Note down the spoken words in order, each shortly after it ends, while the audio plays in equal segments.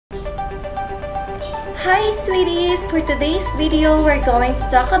Hi sweeties! For today's video, we're going to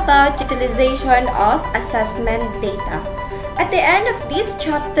talk about utilization of assessment data. At the end of this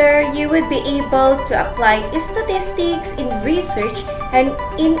chapter, you will be able to apply statistics in research and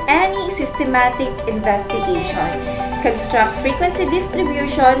in any systematic investigation, construct frequency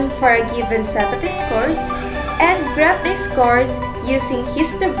distribution for a given set of scores, and graph the scores using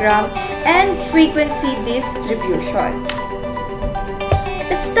histogram and frequency distribution.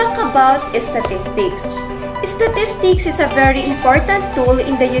 Let's talk about statistics. Statistics is a very important tool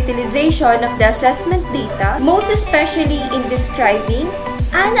in the utilization of the assessment data, most especially in describing,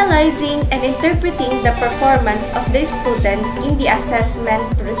 analyzing, and interpreting the performance of the students in the assessment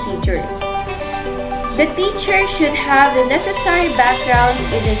procedures. The teacher should have the necessary background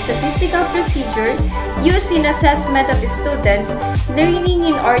in the statistical procedure used in assessment of students' learning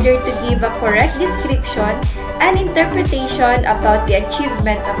in order to give a correct description and interpretation about the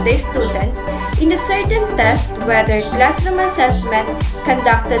achievement of the students in a certain test, whether classroom assessment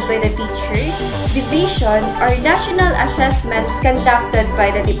conducted by the teacher, division, or national assessment conducted by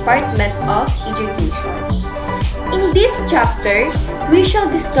the Department of Education. In this chapter, we shall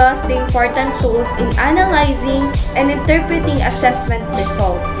discuss the important tools in analyzing and interpreting assessment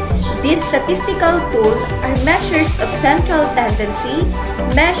results. These statistical tools are measures of central tendency,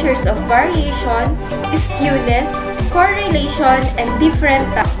 measures of variation, skewness, correlation, and different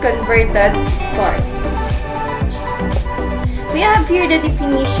converted scores. We have here the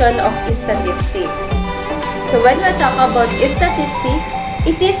definition of statistics. So when we talk about statistics,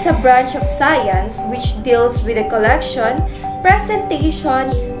 it is a branch of science which deals with the collection,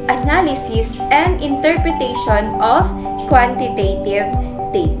 presentation, analysis, and interpretation of quantitative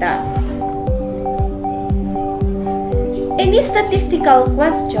data. In a statistical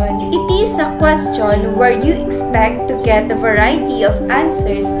question, it is a question where you expect to get a variety of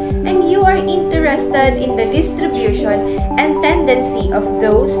answers and you are interested in the distribution and tendency of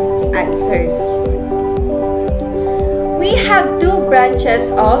those answers. We have two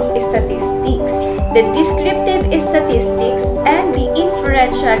branches of statistics, the descriptive statistics and the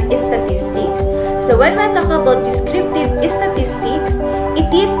inferential statistics. So when we talk about descriptive statistics,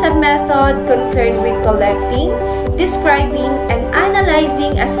 it is a method concerned with collecting, describing, and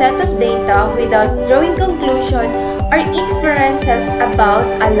analyzing a set of data without drawing conclusion or inferences about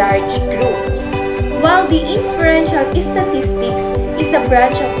a large group. While the inferential statistics is a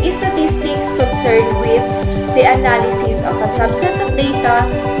branch of statistics concerned with the analysis of a subset of data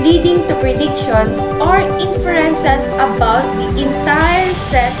leading to predictions or inferences about the entire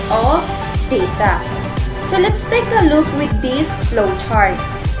set of data. So let's take a look with this flowchart.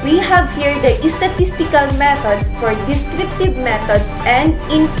 We have here the statistical methods for descriptive methods and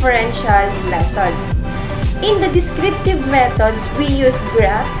inferential methods. In the descriptive methods, we use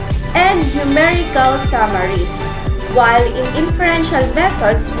graphs and numerical summaries, while in inferential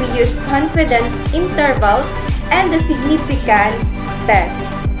methods, we use confidence intervals and the significance test.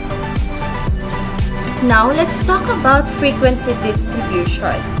 Now, let's talk about frequency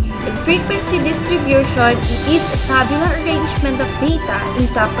distribution. In frequency distribution, it is a tabular arrangement of data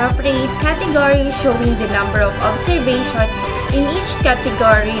into appropriate categories showing the number of observations in each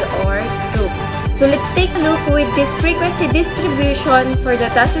category or group. So let's take a look with this frequency distribution for the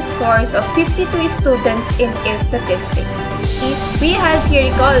test scores of 52 students in statistics. If we have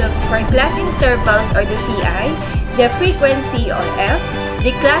here columns for class intervals or the CI, the frequency or F, the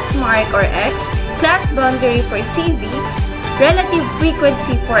class mark or X, class boundary for CV, relative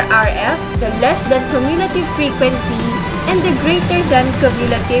frequency for RF, the less than cumulative frequency, and the greater than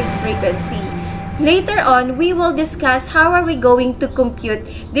cumulative frequency. Later on, we will discuss how are we going to compute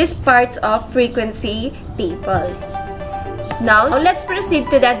these parts of frequency table. Now, let's proceed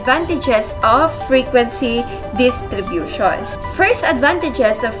to the advantages of frequency distribution. First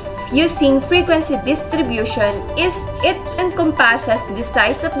advantages of using frequency distribution is it encompasses the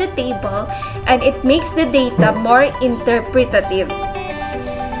size of the table and it makes the data more interpretative.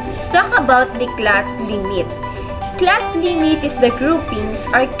 Let's talk about the class limit. Class limit is the groupings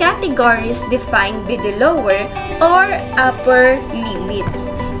or categories defined by the lower or upper limits.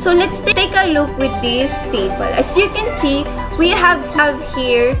 So let's take a look with this table. As you can see, we have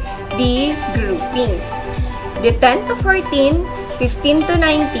here the groupings. The 10 to 14, 15 to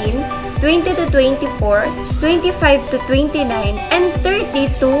 19, 20 to 24, 25 to 29, and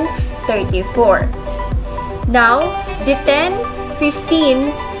 30 to 34. Now, the 10, 15,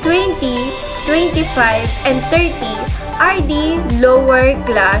 20, 25, and 30 are the lower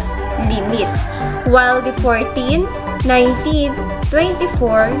class limits, while the 14, 19,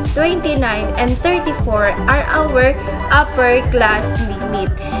 24, 29, and 34 are our upper class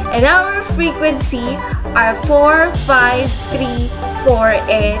limit. And our frequency are 4, 5, 3, 4,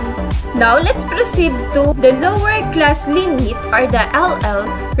 and now let's proceed to the lower class limit, or the LL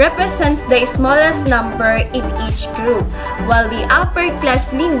represents the smallest number in each group, while the upper class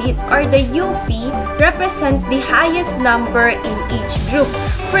limit, or the UP, represents the highest number in each group.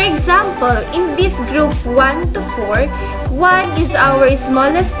 For example, in this group 1 to 4, 1 is our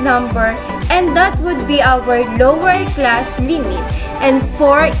smallest number, and that would be our lower class limit, and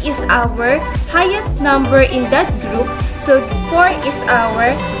 4 is our highest number in that group, so 4 is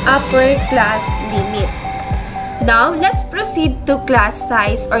our upper class limit. Now, let's proceed to class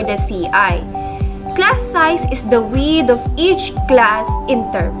size, or the CI. Class size is the width of each class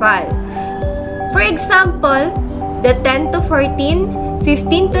interval. For example, the 10 to 14,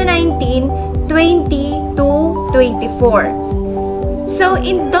 15 to 19, 20 to 24. So,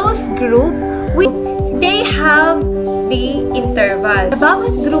 in those group, they have the interval. Sa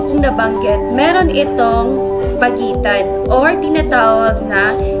bawat grupong nabanggit, meron itong pagitan or tinatawag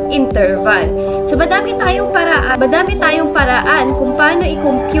na interval. So, madami tayong paraan kung paano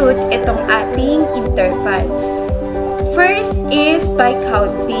i-compute itong ating interval. First is by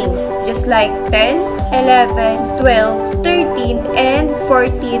counting. Just like 10, 11, 12, 13, and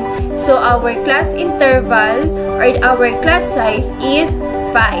 14. So, our class interval or our class size is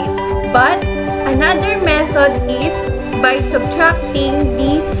 5. But, another method is by subtracting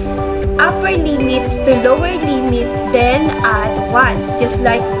the upper limits to lower limit, then add 1. Just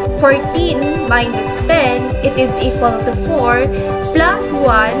like 14 minus 10, it is equal to 4, plus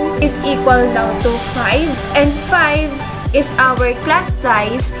 1 is equal now to 5, and 5 is our class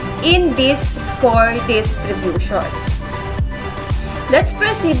size in this score distribution. Let's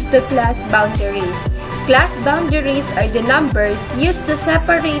proceed to class boundaries. Class boundaries are the numbers used to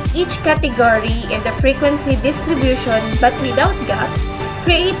separate each category in the frequency distribution but without gaps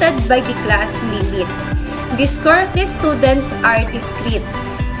created by the class limits. The score of the students are discrete.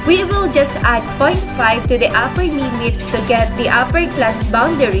 We will just add 0.5 to the upper limit to get the upper class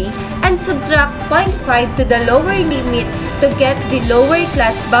boundary and subtract 0.5 to the lower limit to get the lower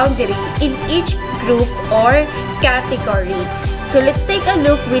class boundary in each group or category. So let's take a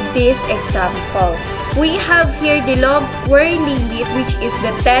look with this example. We have here the lower limit, which is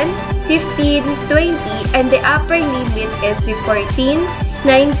the 10, 15, 20, and the upper limit is the 14,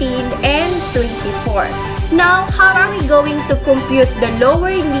 19, and 24. Now, how are we going to compute the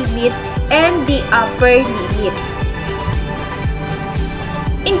lower limit and the upper limit?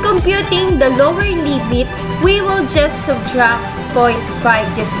 In computing the lower limit, we will just subtract 0.5,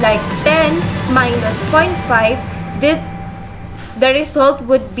 just like 10 minus 0.5, the result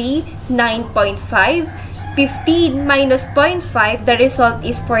would be 9.5. 15 minus 0.5, the result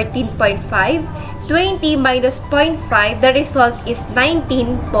is 14.5. 20 minus 0.5, the result is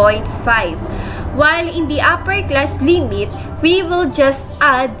 19.5. While in the upper class limit, we will just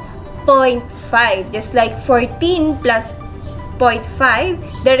add 0.5. Just like 14 plus 0.5,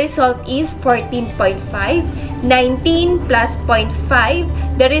 the result is 14.5. 19 plus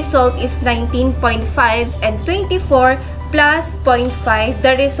 0.5, the result is 19.5. And 24 plus 0.5,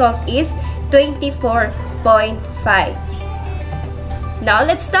 the result is 24.5. Now,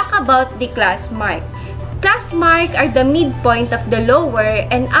 let's talk about the class mark. Class mark are the midpoint of the lower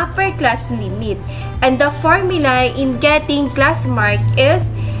and upper class limit. And the formula in getting class mark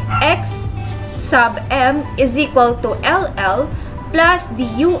is X sub M is equal to LL plus the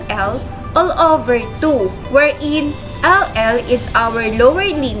UL all over 2, wherein LL is our lower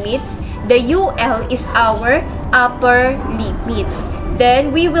limits, the UL is our upper limits.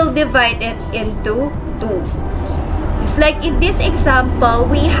 Then we will divide it into 2. Just like in this example,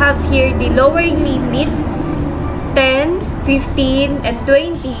 we have here the lower limits 10, 15, and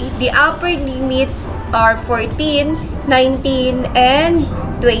 20. The upper limits are 14, 19, and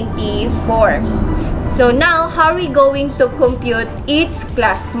 24. So now, how are we going to compute its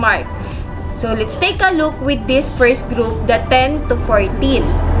class mark? So let's take a look with this first group, the 10 to 14.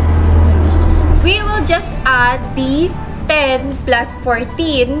 We will just add the 10 plus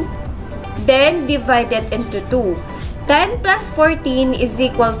 14, then divide it into 2. 10 plus 14 is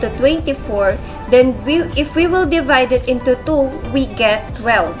equal to 24. Then if we will divide it into 2, we get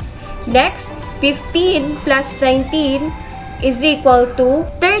 12. Next, 15 plus 19 is equal to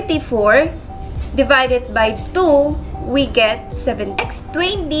 34. Divided by 2, we get 7. Next,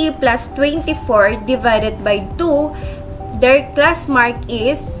 20 plus 24 divided by 2, their class mark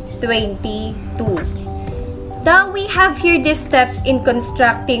is 22. Now we have here the steps in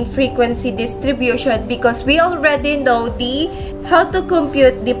constructing frequency distribution because we already know how to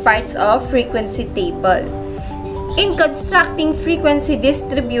compute the parts of frequency table. In constructing frequency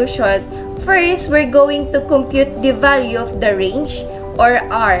distribution, first we're going to compute the value of the range or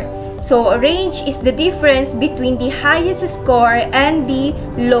R. So range is the difference between the highest score and the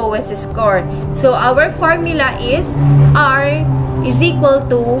lowest score. So our formula is R is equal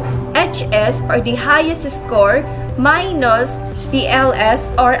to HS or the highest score minus the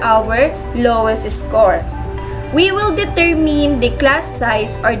LS or our lowest score. We will determine the class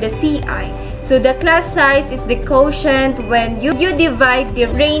size or the CI. So the class size is the quotient when you divide the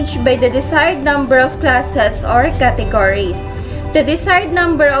range by the desired number of classes or categories. The desired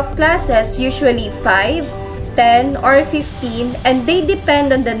number of classes usually 5, 10, or 15 and they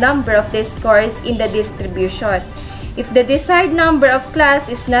depend on the number of the scores in the distribution. If the desired number of class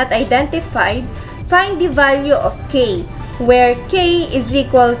is not identified, find the value of k, where k is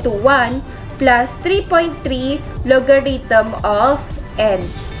equal to 1 plus 3.3 logarithm of n.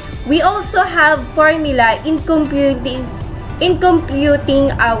 We also have formula in computing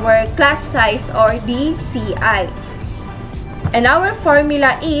our class size or the CI. And our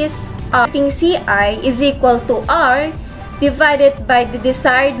formula is CI is equal to R divided by the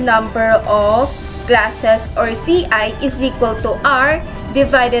desired number of classes, or CI is equal to R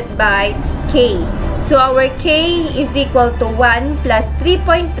divided by K. So our K is equal to 1 plus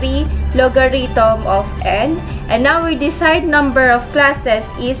 3.3 logarithm of N. And our desired number of classes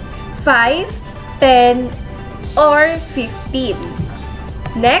is 5, 10, or 15.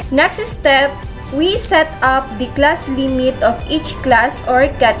 Next step, we set up the class limit of each class or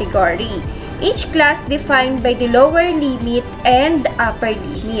category. Each class defined by the lower limit and the upper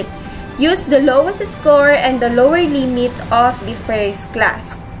limit. Use the lowest score and the lower limit of the first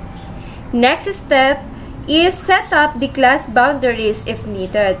class. Next step is set up the class boundaries if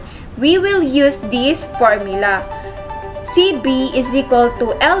needed. We will use this formula. CB is equal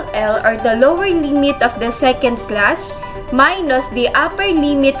to LL or the lower limit of the second class minus the upper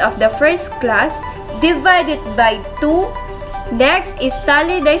limit of the first class divided by 2. Next is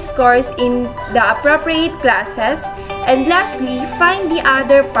tally the scores in the appropriate classes. And lastly, find the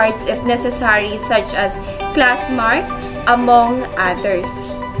other parts if necessary, such as class mark, among others.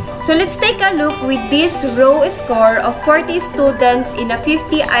 So let's take a look with this row score of 40 students in a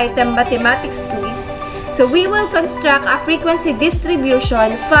 50-item mathematics quiz. So we will construct a frequency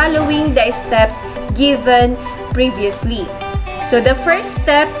distribution following the steps given previously. So the first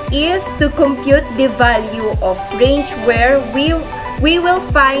step is to compute the value of range, where we will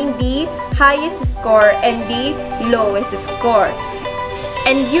find the highest score and the lowest score.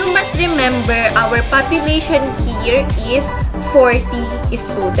 And you must remember our population here is 40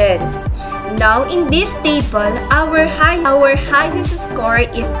 students. Now in this table, our highest score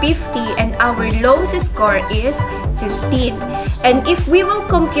is 50 and our lowest score is 15. And if we will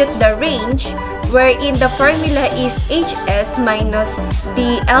compute the range, wherein the formula is HS minus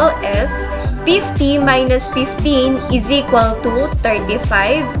the LS, 50 minus 15 is equal to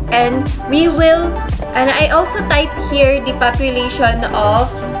 35, and I also type here the population of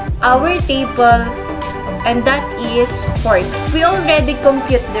our table, and that is 40. We already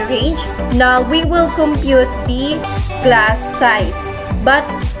compute the range. Now we will compute the class size. But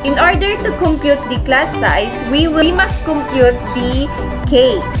in order to compute the class size, we must compute the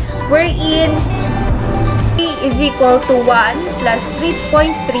K, wherein K is equal to 1 plus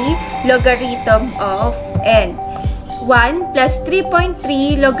 3.3 logarithm of N. 1 plus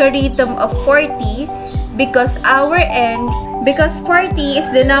 3.3 logarithm of 40 because 40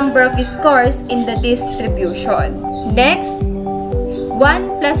 is the number of scores in the distribution. Next,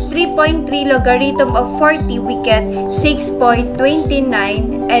 1 plus 3.3 logarithm of 40, we get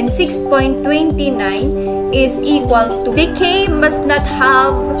 6.29, and 6.29 is equal to, the K must not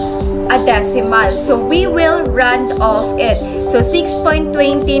have a decimal, so we will round off it. So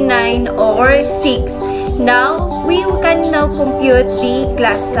 6.29 or 6. Now, we can now compute the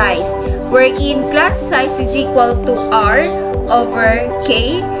class size, wherein class size is equal to R over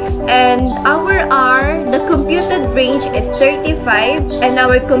K, and our R, the computed range is 35, and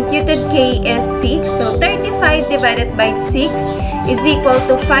our computed K is 6. So 35 divided by 6 is equal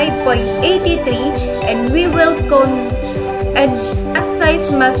to 5.83, and we will and class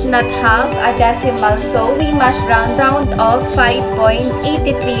size must not have a decimal, so we must round off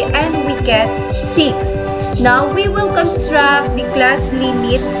 5.83 and we get 6. Now we will construct the class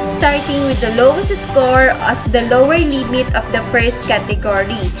limit starting with the lowest score as the lower limit of the first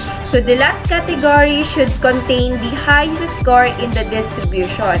category. So the last category should contain the highest score in the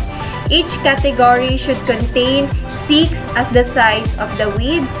distribution. Each category should contain 6 as the size of the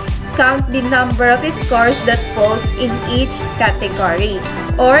width. Count the number of scores that falls in each category,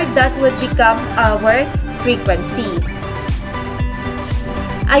 or that would become our frequency.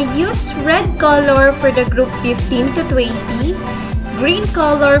 I use red color for the group 15 to 20, green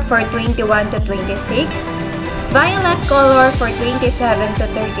color for 21 to 26, violet color for 27 to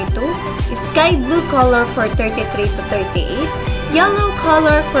 32, sky blue color for 33 to 38, yellow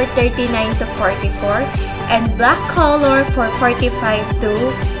color for 39 to 44, and black color for 45 to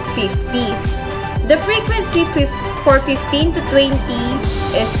 50. The frequency for 15 to 20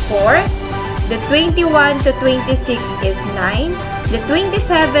 is 4, the 21 to 26 is 9, the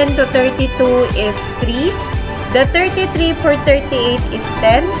 27 to 32 is 3, the 33 for 38 is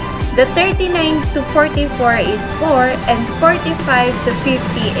 10, the 39 to 44 is 4, and 45 to 50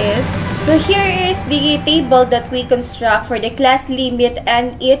 is. So here is the table that we construct for the class limit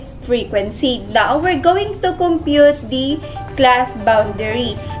and its frequency. Now we're going to compute the class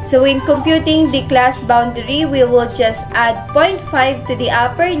boundary. So in computing the class boundary, we will just add 0.5 to the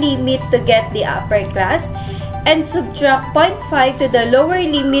upper limit to get the upper class, and subtract 0.5 to the lower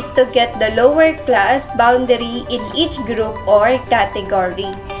limit to get the lower class boundary in each group or category.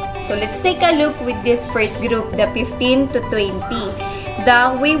 So let's take a look with this first group, the 15 to 20.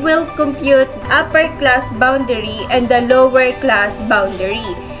 Now we will compute upper class boundary and the lower class boundary.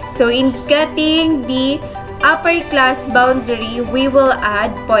 So in getting the upper class boundary, we will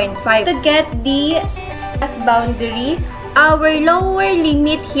add 0.5. To get the class boundary, our lower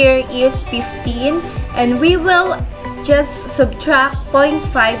limit here is 15, and we will just subtract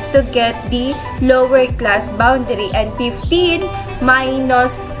 0.5 to get the lower class boundary, and 15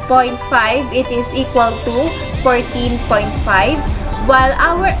 minus 0.5, it is equal to 14.5, while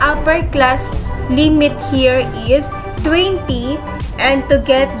our upper class limit here is 20, and to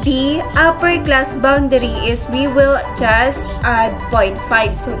get the upper class boundary is we will just add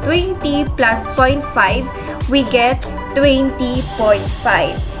 0.5. So 20 plus 0.5, we get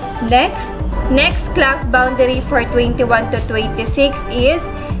 20.5. Next class boundary for 21 to 26 is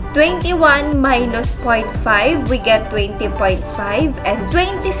 21 minus 0.5, we get 20.5, and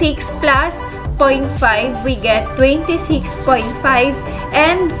 26 plus 0.5, we get 26.5,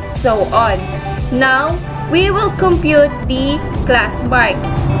 and so on. Now, we will compute the class mark.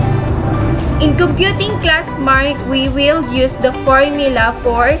 In computing class mark, we will use the formula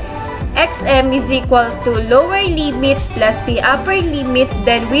for XM is equal to lower limit plus the upper limit,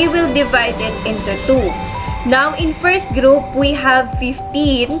 then we will divide it into 2. Now, in first group, we have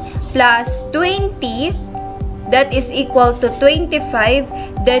 15 plus 20, that is equal to 25.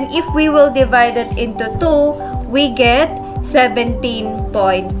 Then, if we will divide it into 2, we get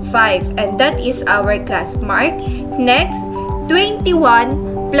 17.5, and that is our class mark. Next,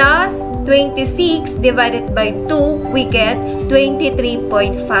 21 plus 26 divided by 2, we get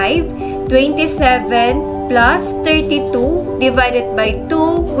 23.5. 27 plus 32 divided by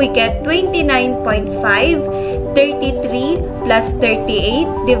 2, we get 29.5. 33 plus 38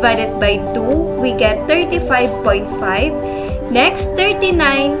 divided by 2, we get 35.5. Next,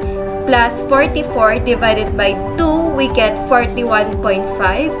 39 plus 44 divided by 2, we get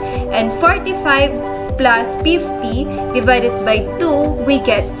 41.5. And 45 plus 50 divided by 2, we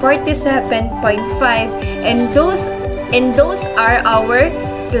get 47.5. And those are our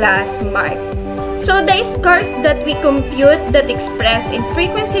class mark. So the scores that we compute that express in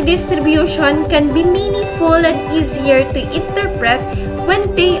frequency distribution can be meaningful and easier to interpret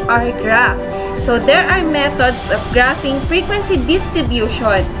when they are graphed. So there are methods of graphing frequency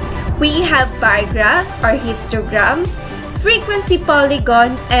distribution. We have bar graph or histogram, frequency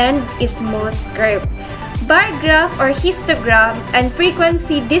polygon, and smooth curve. Bar graph or histogram and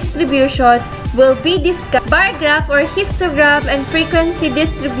frequency distribution will be discussed. Bar graph or histogram and frequency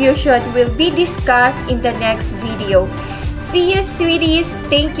distribution will be discussed in the next video. See you, sweeties.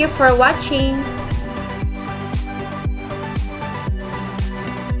 Thank you for watching.